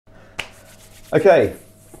Okay,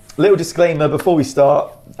 little disclaimer before we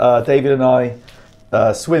start. David and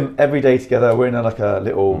I swim every day together. We're in like a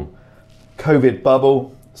little COVID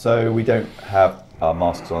bubble, so we don't have our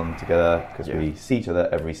masks on together because we see each other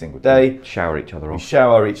every single day. We shower each other off. We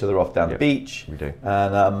shower each other off down the beach. We do.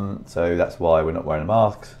 And so that's why we're not wearing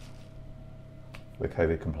masks. We're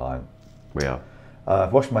COVID compliant. We are.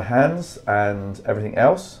 I've washed my hands and everything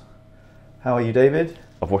else. How are you, David?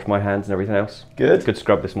 I've washed my hands and everything else. Good. Good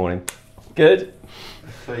scrub this morning. Good.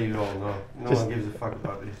 So you all know. No one gives a fuck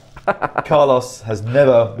about this. Carlos has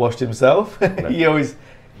never washed himself. He always.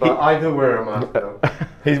 But I do wear a mask though.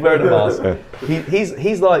 He's wearing a mask.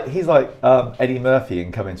 He's like Eddie Murphy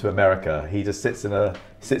in Coming to America. He just sits in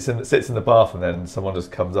the bath, and then someone just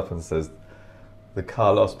comes up and says, "The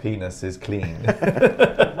Carlos penis is clean."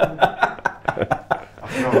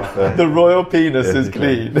 The royal penis is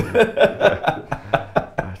clean.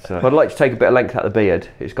 I'd like to take a bit of length out of the beard.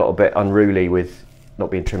 It's got a bit unruly with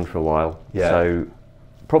not being trimmed for a while. Yeah. So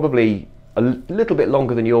probably a little bit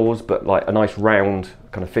longer than yours, but like a nice round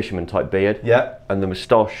kind of fisherman type beard. Yeah. And the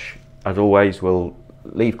moustache, as always, will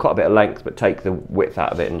leave quite a bit of length, but take the width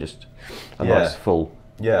out of it and just a nice full.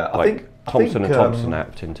 Yeah, I think Thompson and Thompson out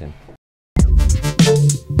of Tintin.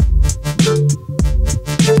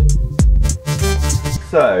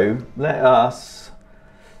 So let us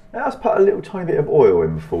put a little tiny bit of oil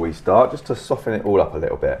in before we start, just to soften it all up a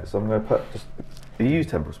little bit. So I'm going to put just. You use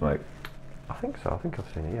Temple Smoke? I think so. I think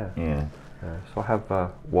I've seen it. Yeah. Yeah. So I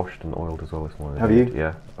have washed and oiled as well this morning. Have you?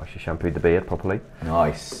 Yeah. I actually shampooed the beard properly.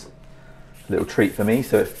 Nice. Little treat for me,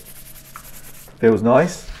 so it feels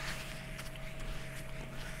nice.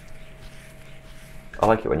 I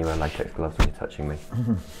like it when you wear latex gloves when you're touching me.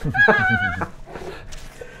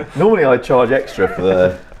 Normally I charge extra for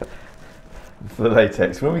the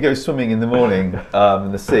latex. When we go swimming in the morning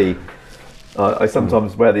in the sea, I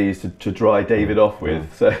sometimes wear these to dry David off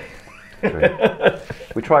with. So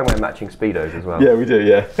we try and wear matching Speedos as well. Yeah, we do.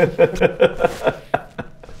 Yeah.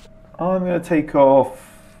 I'm going to take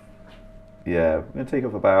off. Yeah, we're going to take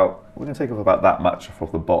off about that much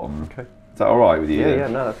off the bottom. Okay. Is that all right with you? Yeah,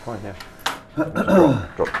 no, that's fine. Yeah.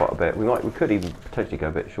 drop quite a bit. We could even potentially go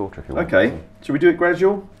a bit shorter if you want. Okay. Should we do it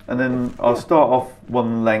gradual? And then I'll start off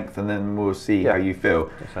one length, and then we'll see how you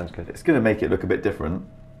feel. That sounds good. It's going to make it look a bit different.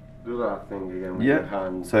 Do that thing again with your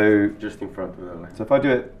hand. So just in front of the leg. So if I do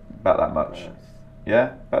it about that much,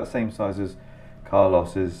 yeah, about the same size as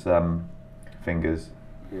Carlos's fingers.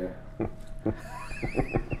 Yeah.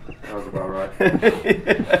 That was about right.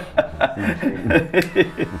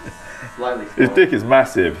 Slightly small. His dick is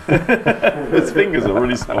massive. His fingers are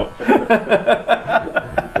really small.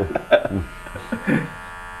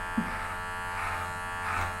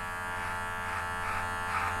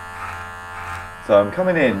 So I'm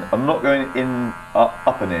coming in. I'm not going in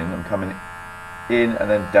up and in. I'm coming in and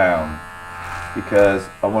then down because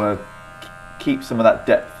I want to keep some of that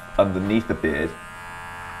depth underneath the beard.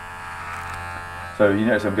 So you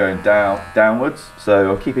notice I'm going downwards.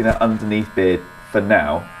 So I'm keeping that underneath beard for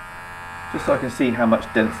now, just so I can see how much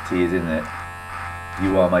density is in it.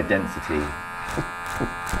 You are my density.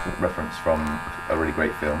 Reference from a really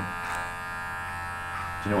great film.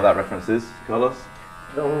 Do you know what that reference is, Carlos?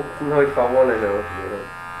 I don't know if I want to know.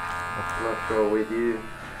 I'm not sure with you.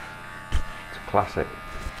 It's a classic.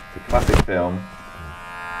 It's a classic film.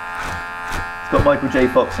 It's got Michael J.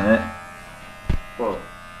 Fox in it. Well,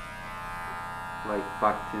 like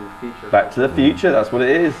Back to the Future. Back to the Future, that's what it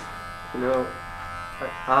is. You know, I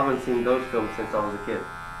haven't seen those films since I was a kid.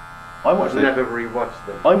 I've never rewatched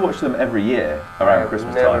them. I watch them every year around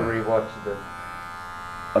Christmas time. I've never rewatched them.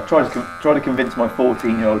 I've tried to convince my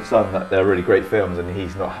 14-year-old son that they're really great films, and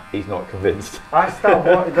he's not convinced. That's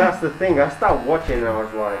the thing. I started watching and I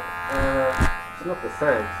was like, it's not the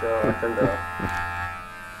same. So I turned it off.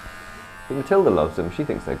 Matilda loves them. She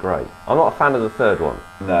thinks they're great. I'm not a fan of the third one.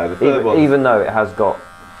 No, the third one. Even though it has got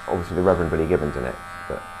obviously the Reverend Billy Gibbons in it,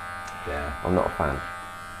 but yeah, I'm not a fan.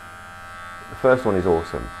 The first one is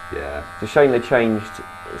awesome. Yeah. It's a shame they changed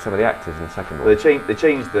some of the actors in the second one. Well, they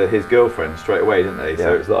changed his girlfriend straight away, didn't they? Yeah.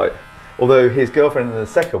 So it's like, although his girlfriend in the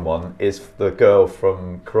second one is the girl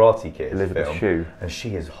from Karate Kid, Elizabeth Shue, and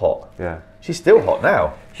she is hot. Yeah. She's still hot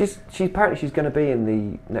now. She's apparently she's going to be in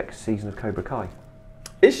the next season of Cobra Kai.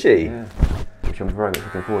 Is she? Yeah. Which I'm very much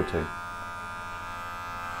looking forward to.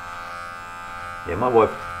 Yeah, my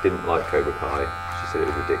wife didn't like Cobra Kai. She said it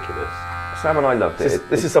was ridiculous. Sam and I loved it.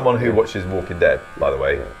 This is someone who watches Walking Dead, by the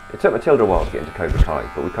way. Yeah. It took Matilda a while to get into Cobra Kai,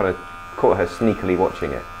 but we kind of caught her sneakily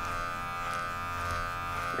watching it.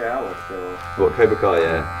 Yeah, I watched it. What, Cobra Kai,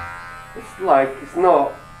 yeah? It's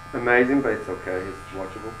not amazing, but it's okay. It's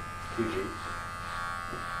watchable. PG.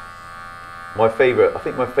 My favourite, I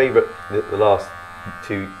think my favourite the last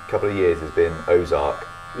couple of years has been Ozark.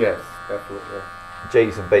 Yes, definitely.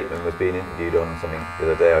 Jason Bateman was being interviewed on something the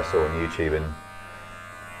other day I saw on YouTube, and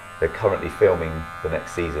they're currently filming the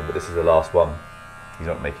next season, but this is the last one. He's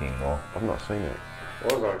not making any more. I've not seen it.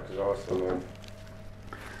 Ozark is awesome, man.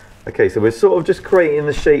 Okay, so we're sort of just creating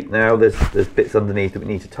the shape now. There's bits underneath that we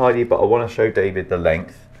need to tidy, but I want to show David the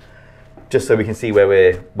length, just so we can see where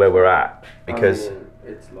we're at, because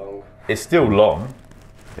it's long. It's still long.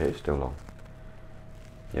 It is still long.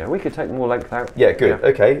 Yeah, we could take more length out. Yeah, good. Yeah.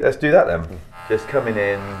 Okay, let's do that then. Just coming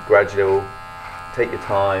in, gradual, take your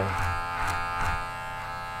time.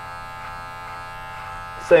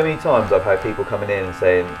 So many times I've had people coming in and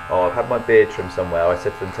saying, oh, I've had my beard trimmed somewhere. I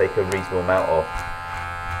said to them, take a reasonable amount off.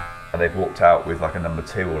 And they've walked out with like a number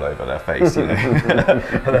 2 all over their face, you know.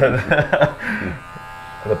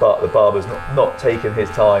 and the barber's not taken his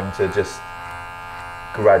time to just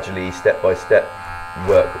gradually, step by step,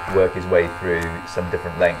 work his way through some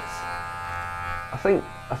different lengths. I think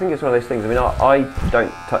it's one of those things. I mean, I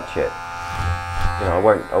don't touch it. You know,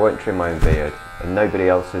 I won't trim my own beard, and nobody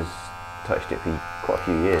else has touched it for quite a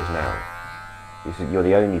few years now. You're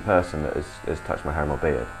the only person that has touched my hair and my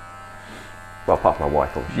beard. Well, apart from my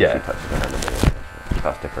wife, obviously, yeah. She touches my hair and my beard.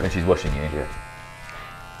 That's different. And she's washing you. Yeah.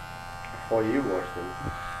 Or you wash them.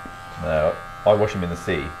 No, I wash them in the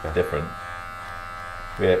sea. Yeah. Different.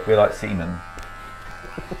 We're like seamen.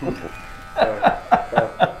 So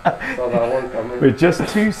that won't come in. We're just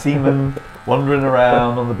 2 seamen wandering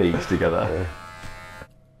around on the beach together. Yeah.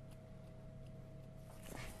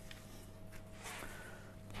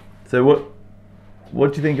 So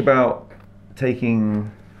what do you think about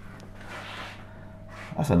taking?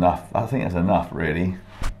 That's enough. I think that's enough, really.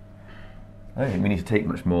 I don't think we need to take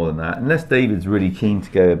much more than that, unless David's really keen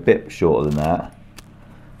to go a bit shorter than that.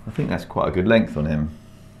 I think that's quite a good length on him.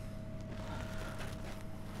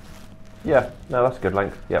 Yeah, no, that's a good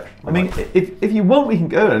length. Yep. I mean, if you want, we can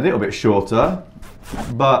go a little bit shorter,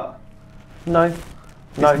 but no.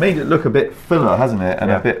 It's made it look a bit fuller, hasn't it?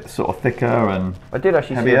 And a bit sort of thicker and I did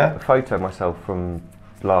actually heavier. see a photo of myself from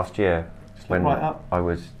last year when right up. I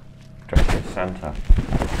was dressed as Santa,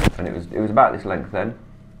 and it was about this length then.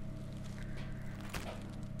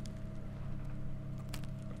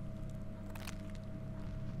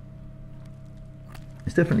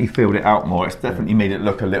 It's definitely filled it out more. It's definitely made it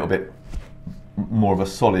look a little bit more of a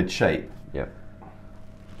solid shape. Yeah.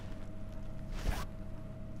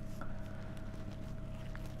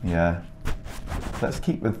 Yeah. Let's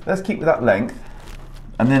keep with that length,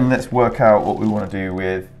 and then let's work out what we want to do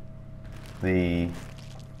with the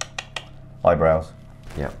eyebrows.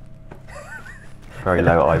 Yeah. Very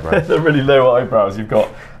low eyebrows. They're really low eyebrows you've got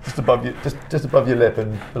just above your lip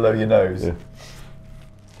and below your nose. Yeah.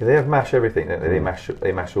 Yeah, they have mash everything, don't they? They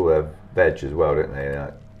mash all their veg as well, don't they?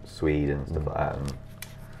 Like Swede and stuff like that.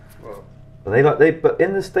 And but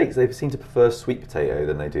in the States they seem to prefer sweet potato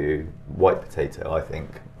than they do white potato, I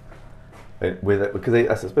think. Because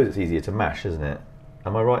I suppose it's easier to mash, isn't it?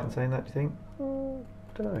 Am I right in saying that? Do you think? I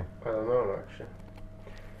don't know actually.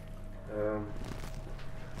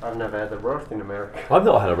 I've never had a roast in America. I've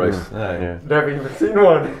not had a roast. No. Yeah. Never even seen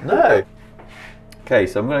one. No. Okay,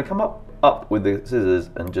 so I'm going to come up with the scissors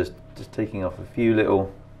and just taking off a few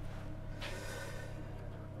little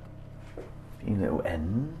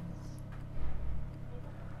ends.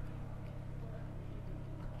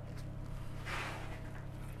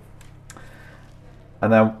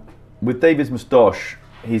 And now with David's moustache,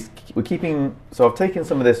 we're keeping. So I've taken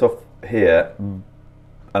some of this off here, and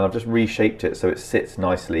I've just reshaped it so it sits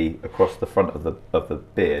nicely across the front of the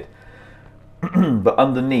beard. But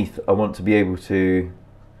underneath, I want to be able to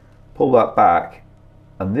pull that back,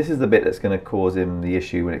 and this is the bit that's going to cause him the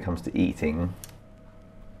issue when it comes to eating.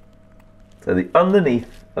 So the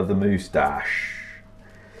underneath of the moustache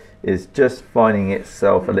is just finding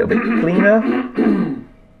itself a little bit cleaner, a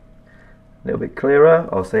little bit clearer.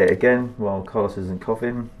 I'll say it again while Carlos isn't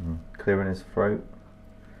coughing and clearing his throat.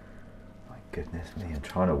 My goodness me, I'm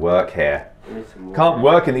trying to work here. Can't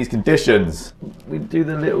work in these conditions. We do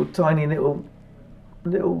the little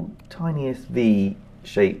tiniest V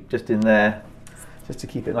shape just in there, just to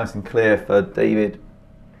keep it nice and clear for David.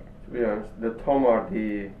 To be honest, the Tomar,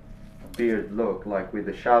 the beard look, like with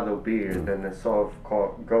the shadow beard and a sort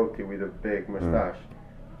of goatee with a big moustache,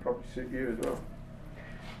 probably suit you as well.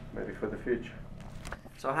 Maybe for the future.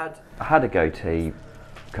 So I had a goatee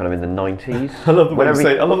kind of in the 90s. I love the way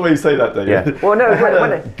you say that, David. Yeah. Well, no,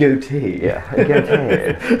 when a goatee. Yeah, a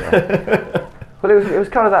goatee. Yeah. Well, it was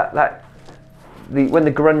kind of when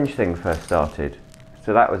the grunge thing first started.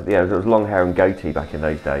 So that was it was long hair and goatee back in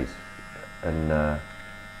those days, and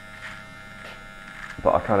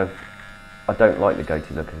but I don't like the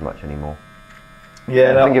goatee look as much anymore.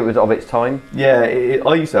 Yeah, I think it was of its time. Yeah,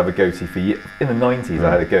 I used to have a goatee for years. In the 90s.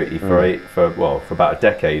 I had a goatee for about a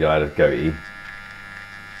decade. I had a goatee.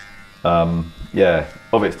 Yeah,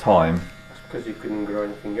 of its time. That's because you couldn't grow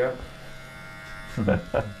anything out.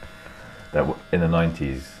 In the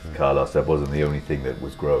 90s, Carlos, that wasn't the only thing that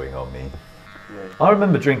was growing on me. Yeah. I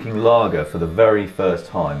remember drinking lager for the very first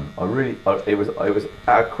time. It was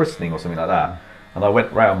at a christening or something like that, and I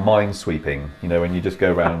went round mine sweeping. You know, when you just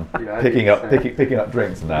go around picking up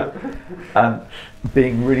drinks and that, and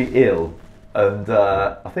being really ill. And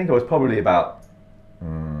I think I was probably about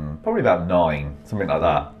 9, something like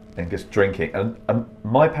that, and just drinking. And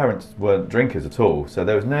my parents weren't drinkers at all, so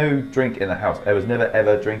there was no drink in the house. There was never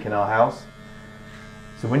ever drink in our house.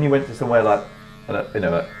 So when you went to somewhere like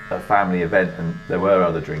a family event and there were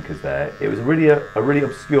other drinkers there, it was really a really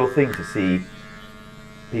obscure thing to see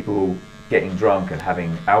people getting drunk and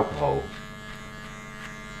having alcohol.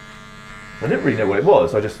 I didn't really know what it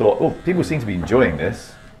was. I just thought, oh, people seem to be enjoying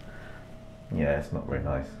this. Yeah, it's not very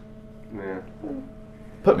nice. Yeah.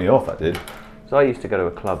 Put me off, that did. So I used to go to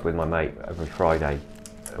a club with my mate every Friday,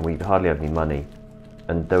 and we hardly had any money,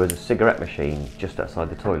 and there was a cigarette machine just outside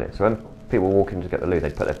the toilet. So when people were walking to get the loo,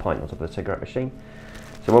 they'd put their pint on top of the cigarette machine.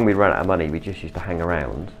 So when we ran out of money, we just used to hang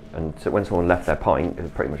around, and so when someone left their pint, it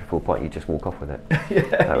was pretty much a full pint, you'd just walk off with it. Yeah.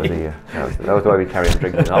 That was the way we carried on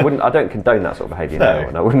drinking. I don't condone that sort of behaviour now,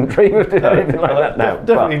 and I wouldn't dream of doing anything like that now.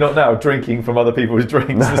 Definitely not now, drinking from other people's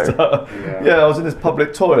drinks and stuff. Yeah. I was in this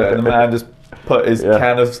public toilet and the man just put his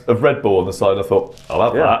can of Red Bull on the side. I thought, I'll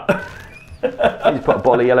have that. He just put a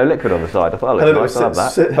bottle of yellow liquid on the side. I thought, that looks nice, I'll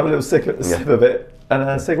have that. Have a little sip of it, and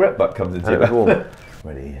a cigarette butt comes into And it was your warm.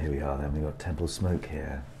 Ready, here we are then. We've got Temple Smoke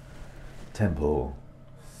here. Temple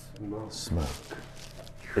Smoke.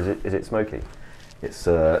 Is it smoky? It's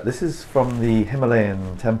this is from the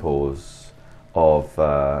Himalayan temples of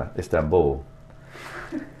Istanbul.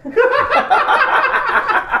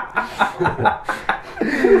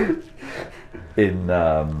 In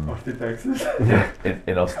Austin, Texas.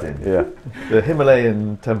 in Austin. Yeah. The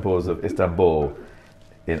Himalayan temples of Istanbul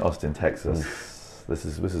in Austin, Texas. This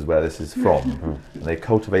is where this is from. And they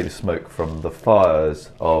cultivate the smoke from the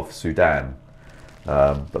fires of Sudan.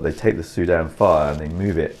 But they take the Sudan fire and they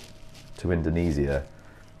move it to Indonesia,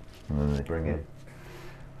 and then they bring it.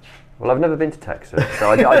 Well, I've never been to Texas, so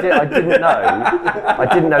I didn't know. I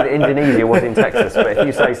didn't know that Indonesia was in Texas, but if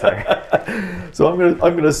you say so. So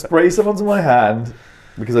I'm gonna spray some onto my hand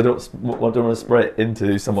because I don't want to spray it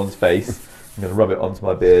into someone's face. I'm gonna rub it onto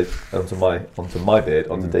my beard,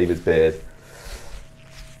 onto David's beard.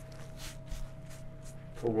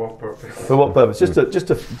 For what purpose? For what purpose?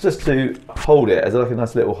 Just to hold it as like a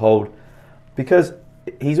nice little hold, because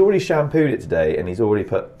he's already shampooed it today and he's already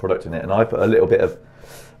put product in it, and I put a little bit of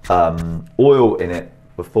oil in it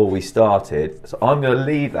before we started. So I'm going to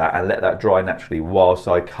leave that and let that dry naturally whilst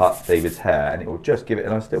I cut David's hair, and it will just give it a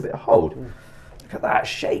nice little bit of hold. Look at that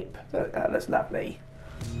shape. That's lovely.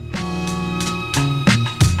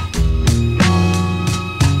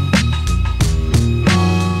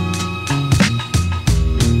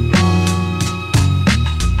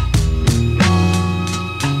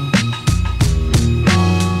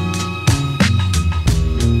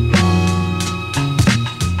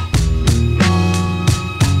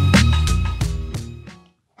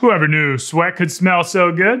 Whoever knew sweat could smell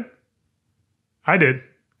so good? I did,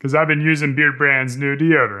 because I've been using Beardbrand's new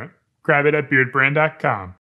deodorant. Grab it at beardbrand.com.